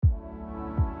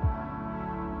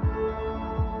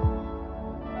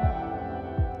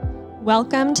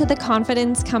Welcome to the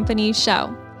Confidence Company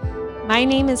Show. My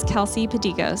name is Kelsey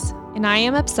Padigos, and I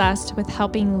am obsessed with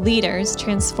helping leaders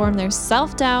transform their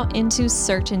self-doubt into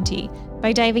certainty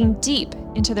by diving deep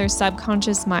into their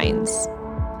subconscious minds.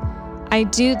 I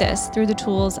do this through the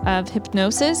tools of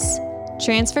hypnosis,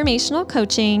 transformational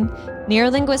coaching,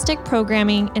 neurolinguistic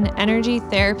programming, and energy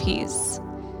therapies.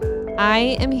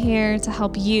 I am here to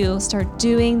help you start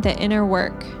doing the inner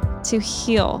work to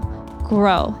heal,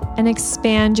 grow, and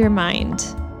expand your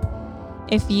mind.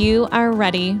 If you are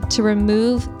ready to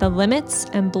remove the limits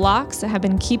and blocks that have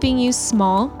been keeping you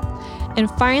small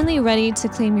and finally ready to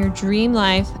claim your dream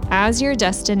life as your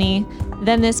destiny,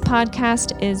 then this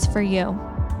podcast is for you.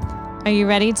 Are you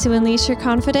ready to unleash your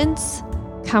confidence?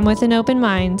 Come with an open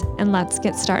mind and let's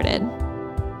get started.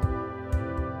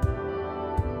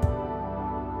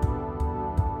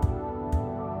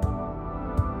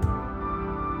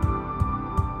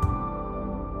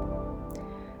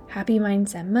 Happy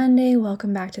Mindset Monday.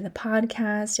 Welcome back to the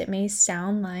podcast. It may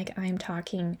sound like I'm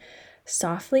talking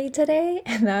softly today,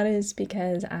 and that is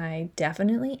because I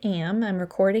definitely am. I'm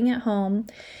recording at home,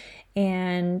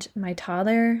 and my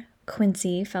toddler,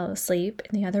 Quincy, fell asleep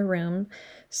in the other room.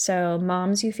 So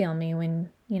moms, you feel me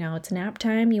when, it's nap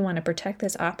time. You want to protect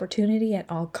this opportunity at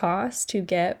all costs to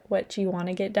get what you want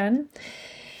to get done.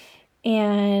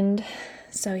 And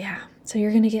so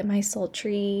you're going to get my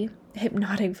sultry,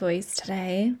 hypnotic voice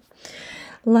today.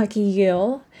 Lucky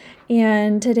you.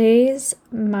 And today's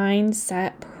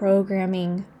mindset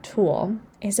programming tool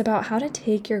is about how to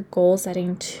take your goal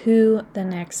setting to the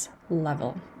next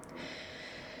level.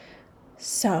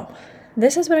 So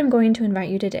this is what I'm going to invite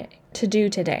you to do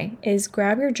today is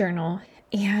grab your journal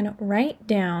and write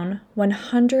down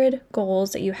 100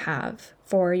 goals that you have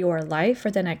for your life for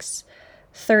the next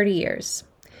 30 years.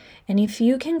 And if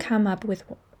you can come up with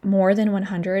more than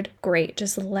 100, great.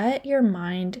 Just let your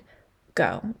mind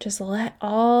go. Just let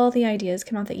all the ideas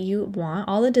come out that you want,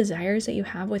 all the desires that you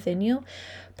have within you,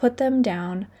 put them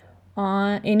down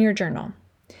in your journal.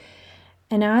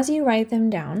 And as you write them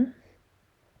down,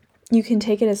 you can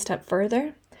take it a step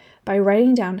further by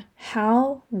writing down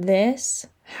how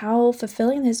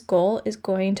fulfilling this goal is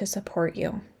going to support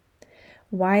you,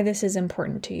 why this is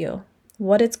important to you,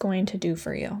 what it's going to do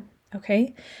for you.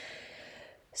 Okay?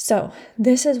 So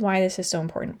this is why this is so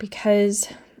important, because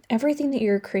everything that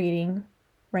you're creating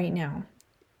right now,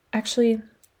 actually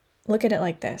look at it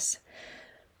like this.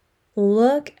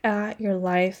 Look at your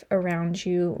life around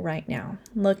you right now.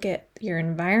 Look at your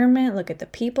environment, look at the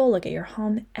people, look at your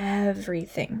home,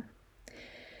 everything.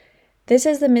 This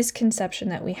is the misconception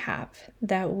that we have,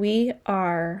 that we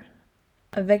are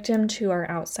a victim to our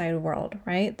outside world,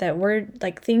 right? That we're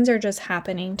like things are just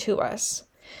happening to us.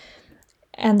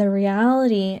 And the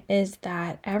reality is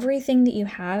that everything that you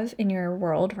have in your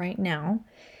world right now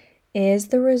is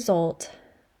the result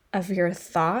of your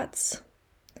thoughts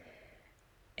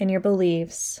and your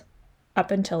beliefs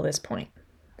up until this point.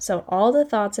 So all the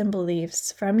thoughts and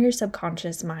beliefs from your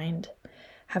subconscious mind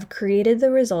have created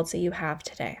the results that you have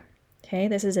today. Okay,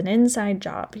 this is an inside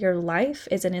job. Your life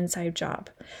is an inside job.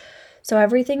 So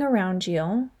everything around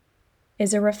you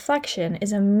is a reflection,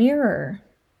 is a mirror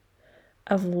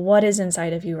of what is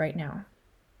inside of you right now.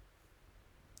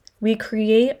 We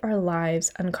create our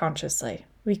lives unconsciously.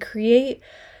 We create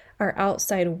our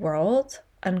outside world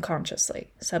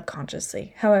unconsciously,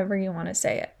 subconsciously, however you want to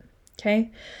say it.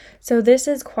 Okay? So this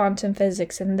is quantum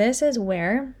physics, and this is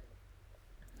where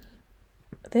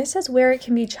it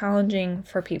can be challenging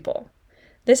for people.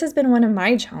 This has been one of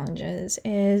my challenges,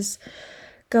 is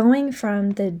going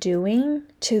from the doing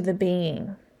to the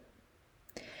being.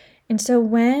 And so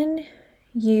when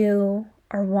you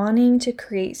are wanting to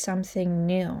create something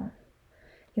new,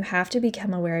 you have to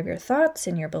become aware of your thoughts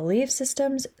and your belief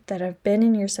systems that have been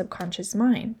in your subconscious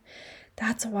mind.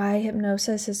 That's why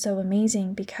hypnosis is so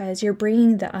amazing, because you're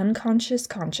bringing the unconscious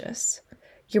conscious.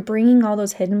 You're bringing all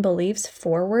those hidden beliefs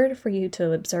forward for you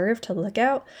to observe, to look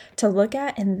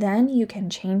at, and then you can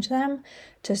change them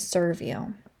to serve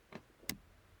you.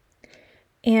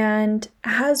 And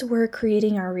as we're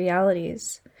creating our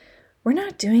realities, we're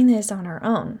not doing this on our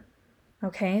own,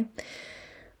 okay?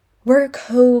 We're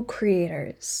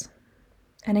co-creators.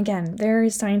 And again, there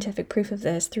is scientific proof of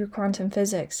this through quantum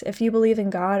physics. If you believe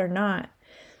in God or not,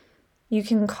 you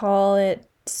can call it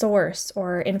source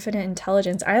or infinite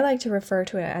intelligence. I like to refer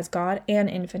to it as God and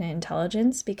infinite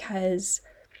intelligence because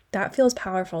that feels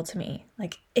powerful to me.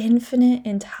 Like infinite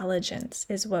intelligence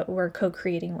is what we're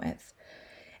co-creating with.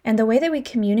 And the way that we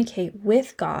communicate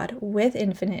with God, with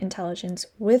infinite intelligence,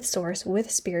 with source,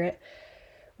 with spirit,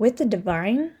 with the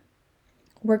divine,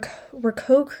 we're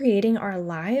co-creating our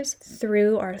lives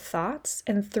through our thoughts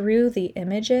and through the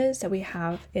images that we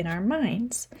have in our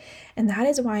minds. And that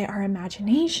is why our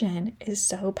imagination is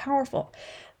so powerful.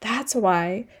 That's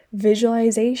why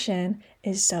visualization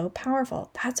is so powerful.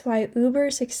 That's why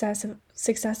uber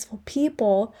successful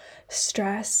people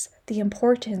stress the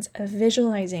importance of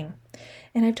visualizing.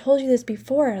 And I've told you this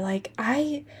before, like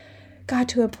I got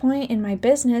to a point in my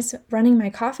business running my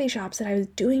coffee shops that I was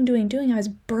doing. I was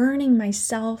burning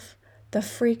myself the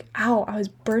freak out. I was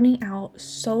burning out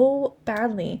so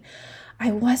badly.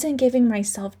 I wasn't giving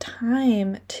myself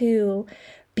time to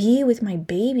be with my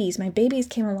babies. My babies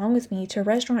came along with me to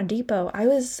Restaurant Depot. I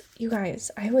was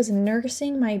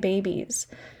nursing my babies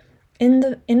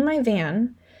in my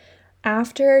van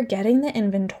after getting the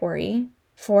inventory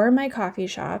for my coffee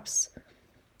shops.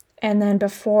 And then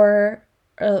before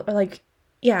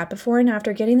and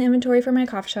after getting the inventory for my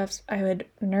coffee shops, I would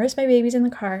nurse my babies in the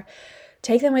car,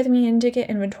 take them with me in to get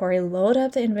inventory, load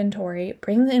up the inventory,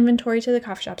 bring the inventory to the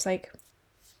coffee shops. Like,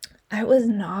 I was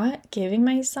not giving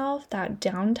myself that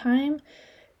downtime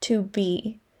to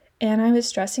be. And I was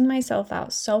stressing myself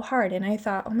out so hard. And I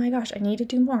thought, oh my gosh, I need to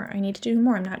do more. I'm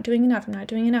not doing enough. I'm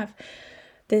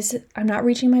not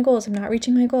reaching my goals.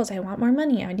 I want more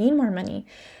money. I need more money.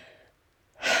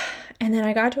 And then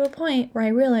I got to a point where I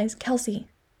realized, Kelsey,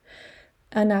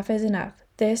 enough is enough.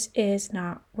 This is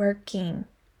not working.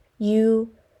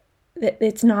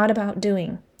 It's not about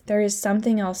doing. There is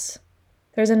something else.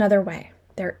 There's another way.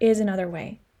 There is another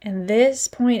way. And this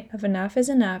point of enough is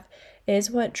enough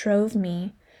is what drove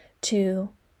me to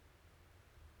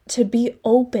be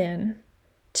open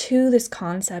to this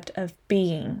concept of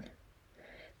being.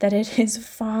 That it is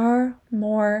far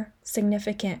more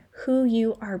significant who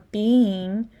you are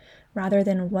being rather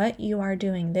than what you are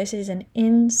doing. This is an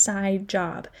inside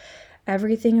job.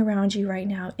 Everything around you right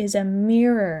now is a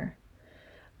mirror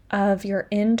of your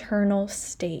internal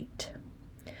state.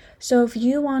 So if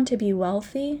you want to be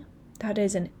wealthy, that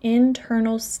is an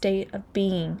internal state of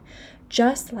being,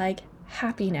 just like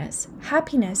happiness.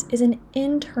 Happiness is an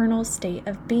internal state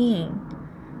of being.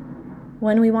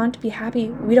 When we want to be happy,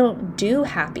 we don't do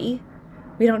happy.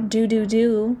 We don't do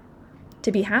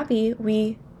to be happy.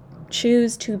 We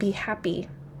choose to be happy.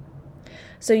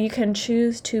 So you can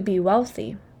choose to be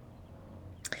wealthy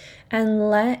and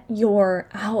let your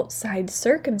outside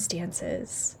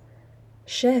circumstances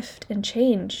shift and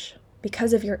change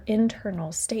because of your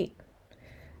internal state.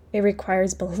 It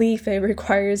requires belief. It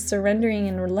requires surrendering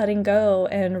and letting go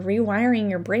and rewiring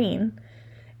your brain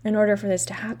in order for this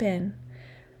to happen.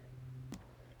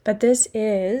 But this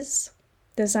is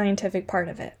the scientific part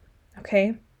of it,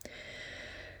 okay?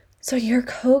 So you're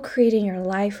co-creating your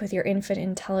life with your infinite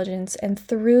intelligence, and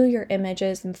through your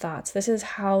images and thoughts, this is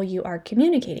how you are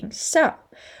communicating. So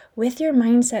with your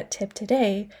mindset tip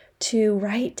today, to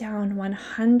write down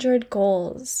 100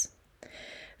 goals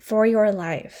for your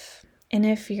life. And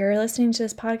if you're listening to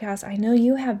this podcast, I know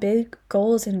you have big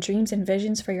goals and dreams and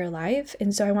visions for your life.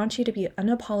 And so I want you to be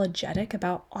unapologetic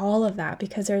about all of that,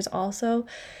 because there's also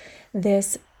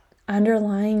this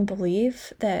underlying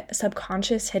belief, that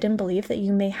subconscious hidden belief that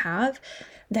you may have,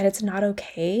 that it's not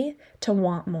okay to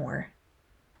want more,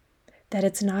 that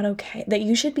it's not okay, that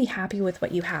you should be happy with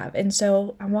what you have. And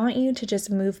so I want you to just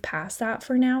move past that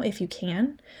for now. If you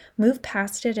can, move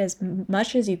past it as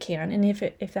much as you can. And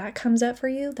if that comes up for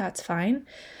you, that's fine.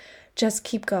 Just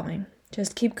keep going.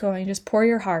 Just pour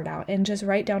your heart out and just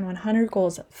write down 100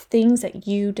 goals, things that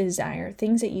you desire,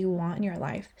 things that you want in your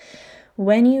life.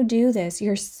 When you do this,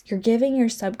 you're giving your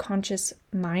subconscious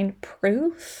mind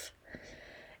proof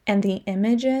and the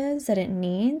images that it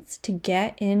needs to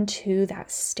get into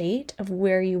that state of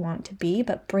where you want to be,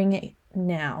 but bring it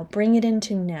now. Bring it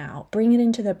into now. Bring it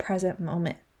into the present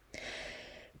moment.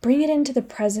 Bring it into the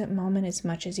present moment as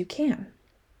much as you can.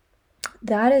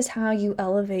 That is how you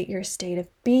elevate your state of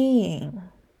being.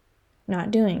 Not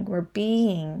doing, we're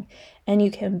being. And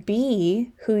you can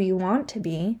be who you want to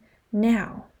be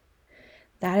now.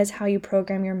 That is how you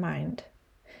program your mind.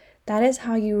 That is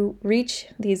how you reach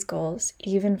these goals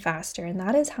even faster. And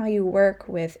that is how you work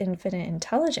with infinite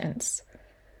intelligence.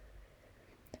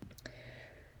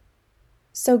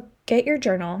 So get your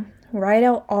journal, write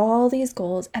out all these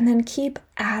goals, and then keep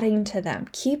adding to them.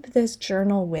 Keep this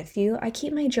journal with you. I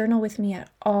keep my journal with me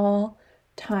at all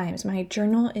times. My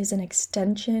journal is an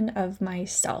extension of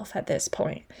myself at this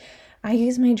point. I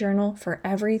use my journal for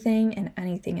everything and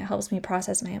anything. It helps me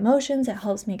process my emotions. It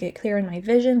helps me get clear on my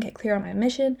vision, get clear on my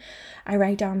mission. I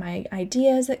write down my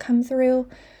ideas that come through.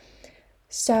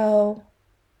 So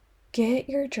get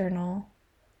your journal,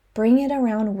 bring it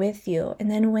around with you. And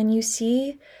then when you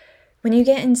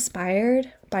get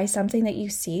inspired by something that you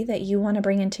see that you want to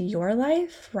bring into your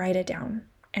life, write it down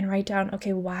and write down,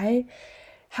 okay,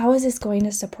 how is this going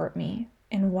to support me?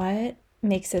 And what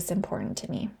makes this important to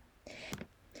me?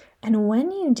 And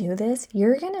when you do this,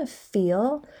 you're going to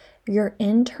feel your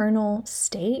internal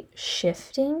state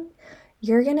shifting.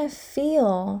 You're going to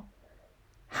feel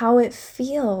how it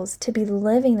feels to be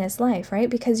living this life, right?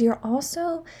 Because you're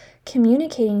also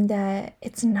communicating that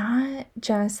it's not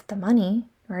just the money,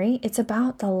 right? It's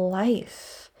about the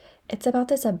life. It's about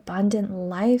this abundant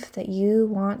life that you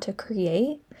want to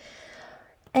create.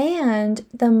 And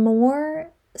the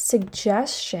more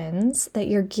suggestions that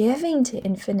you're giving to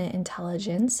infinite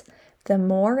intelligence, the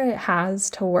more it has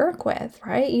to work with,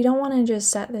 right? You don't want to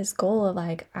just set this goal of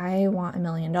like, I want $1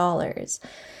 million.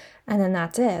 And then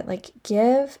that's it. Like,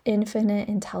 give infinite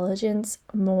intelligence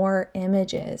more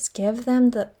images.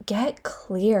 Get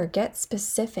clear, get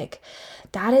specific.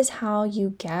 That is how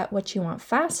you get what you want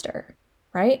faster,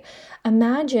 right?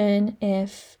 Imagine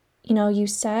if, you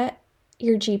set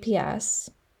your GPS,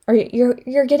 or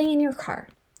you're getting in your car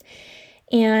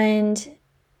and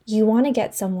you want to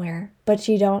get somewhere, but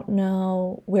you don't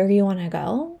know where you want to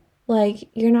go. Like,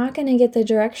 you're not going to get the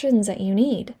directions that you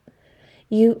need.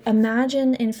 You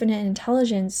imagine infinite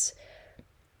intelligence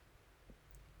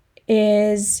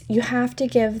is you have to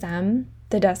give them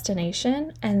the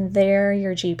destination and they're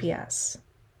your GPS.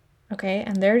 Okay?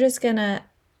 And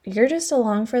you're just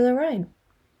along for the ride.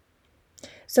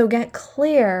 So get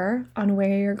clear on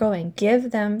where you're going.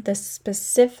 Give them the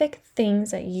specific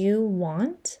things that you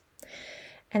want.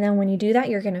 And then when you do that,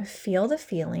 you're going to feel the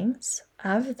feelings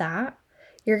of that.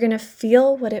 You're going to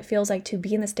feel what it feels like to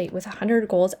be in the state with 100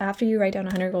 goals. After you write down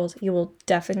 100 goals, you will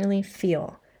definitely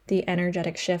feel the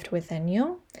energetic shift within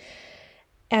you.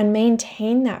 And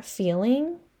maintain that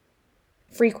feeling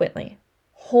frequently.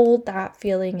 Hold that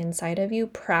feeling inside of you.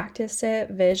 Practice it,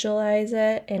 visualize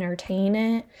it, entertain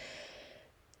it.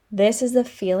 This is the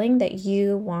feeling that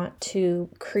you want to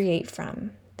create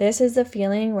from. This is the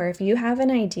feeling where if you have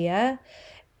an idea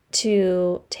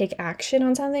to take action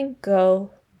on something,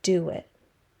 go do it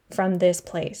from this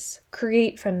place.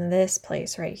 Create from this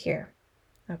place right here.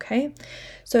 Okay?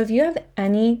 So if you have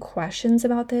any questions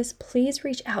about this, please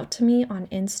reach out to me on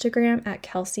Instagram at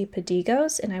Kelsey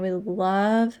Padigos, and I would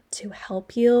love to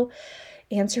help you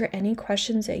answer any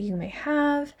questions that you may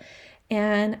have.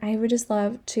 And I would just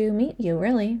love to meet you,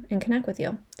 really, and connect with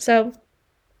you. So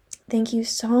thank you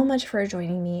so much for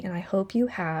joining me, and I hope you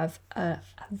have a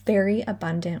very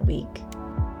abundant week.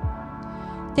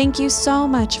 Thank you so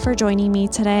much for joining me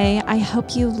today. I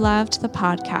hope you loved the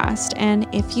podcast. And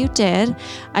if you did,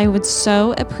 I would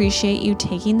so appreciate you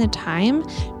taking the time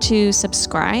to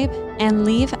subscribe and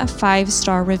leave a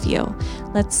 5-star review.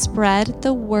 Let's spread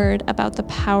the word about the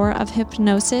power of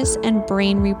hypnosis and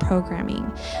brain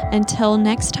reprogramming. Until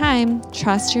next time,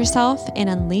 trust yourself and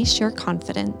unleash your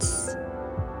confidence.